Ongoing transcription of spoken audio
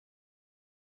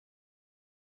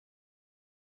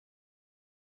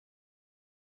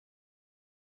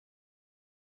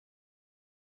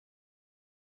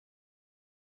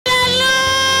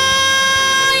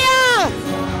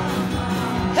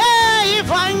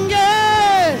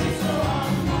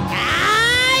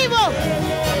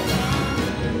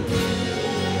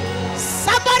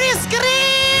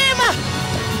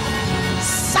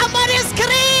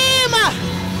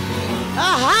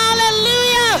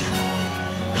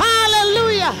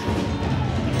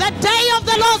Hallelujah. The day of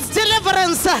the Lord's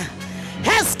deliverance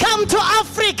has come to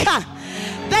Africa.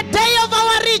 The day of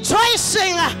our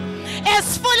rejoicing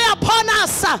is fully upon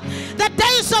us. The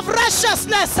days of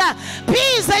righteousness,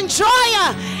 peace and joy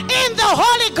in the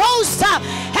Holy Ghost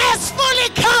has fully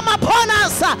come upon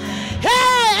us.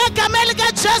 Hey, egamelika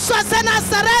Jesu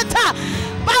aseNazareta,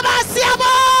 Baba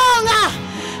siyabonga,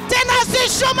 tena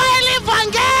sishuma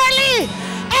elivangeli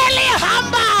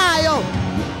elihambayo.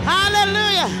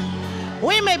 Hallelujah.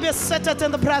 We may be seated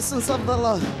in the presence of the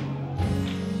Lord.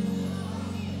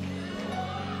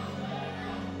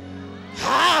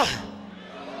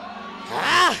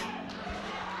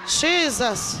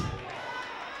 Jesus.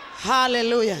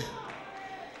 Hallelujah.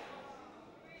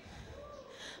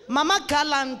 Mama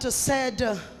Gallant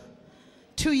said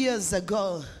 2 years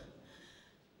ago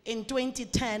in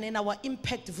 2010 in our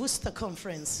Impact Worcester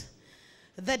conference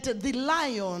that the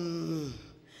lion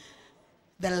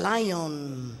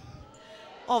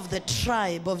of the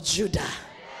tribe of Judah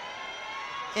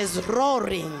is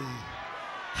roaring.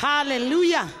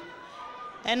 Hallelujah.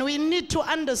 And we need to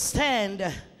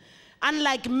understand,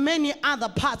 unlike many other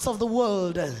parts of the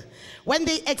world, when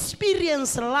they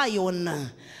experience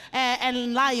lion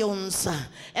and lions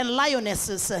and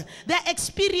lionesses, they're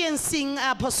experiencing,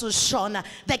 Apostle Sean,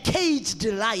 the caged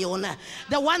lion,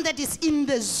 the one that is in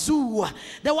the zoo,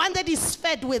 the one that is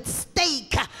fed with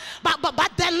steak.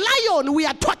 But the lion we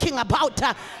are talking about,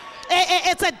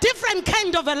 it's a different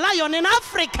kind of a lion in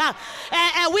Africa.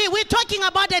 We're talking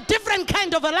about a different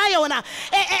kind of a lion.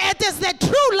 It is the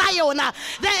true lion.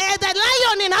 The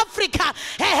lion in Africa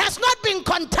has not been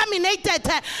contaminated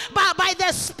by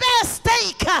the spare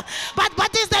steak,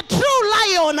 but is the true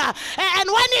lion. And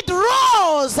when it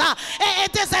roars,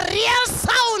 it is a real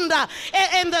sound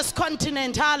in this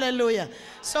continent. Hallelujah.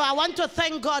 So I want to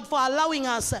thank God for allowing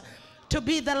us to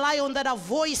be the lion that are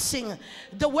voicing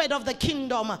the word of the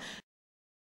kingdom.